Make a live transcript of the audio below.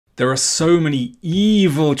There are so many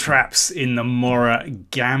evil traps in the Morra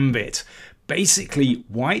Gambit. Basically,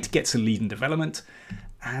 white gets a lead in development,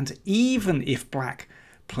 and even if black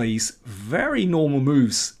plays very normal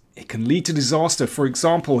moves, it can lead to disaster. For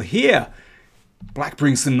example, here, black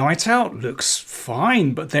brings the knight out, looks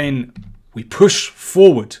fine, but then we push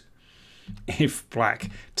forward. If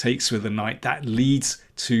black takes with the knight, that leads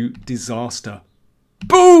to disaster.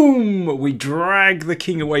 Boom! We drag the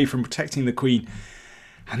king away from protecting the queen.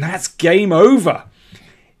 And that's game over.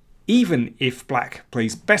 Even if black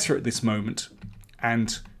plays better at this moment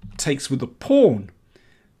and takes with the pawn,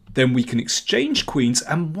 then we can exchange queens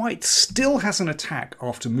and white still has an attack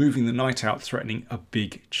after moving the knight out, threatening a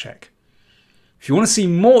big check. If you want to see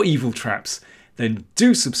more evil traps, then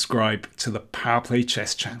do subscribe to the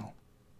PowerPlayChess channel.